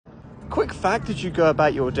quick fact as you go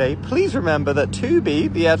about your day, please remember that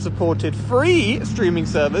Tubi, the ad-supported free streaming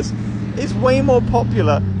service, is way more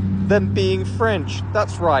popular than being French.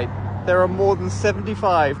 That's right. There are more than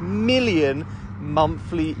 75 million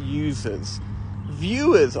monthly viewers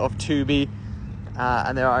of Tubi,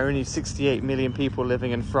 and there are only 68 million people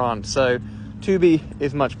living in France. So Tubi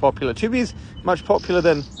is much popular. Tubi is much popular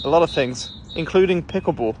than a lot of things, including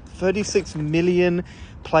pickleball. 36 million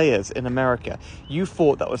players in America. You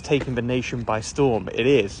thought that was taking the nation by storm. It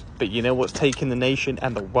is. But you know what's taking the nation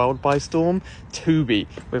and the world by storm? Tubi,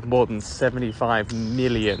 with more than 75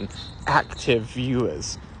 million active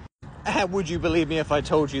viewers. And would you believe me if I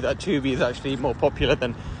told you that Tubi is actually more popular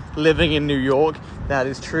than living in New York? That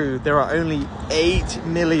is true. There are only 8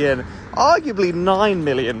 million, arguably 9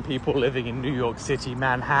 million people living in New York City,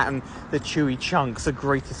 Manhattan, the chewy chunks, the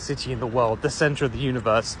greatest city in the world, the center of the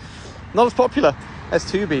universe. Not as popular as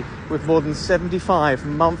Tubi, with more than 75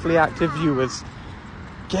 monthly active viewers.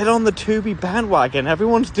 Get on the Tubi bandwagon.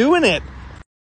 Everyone's doing it.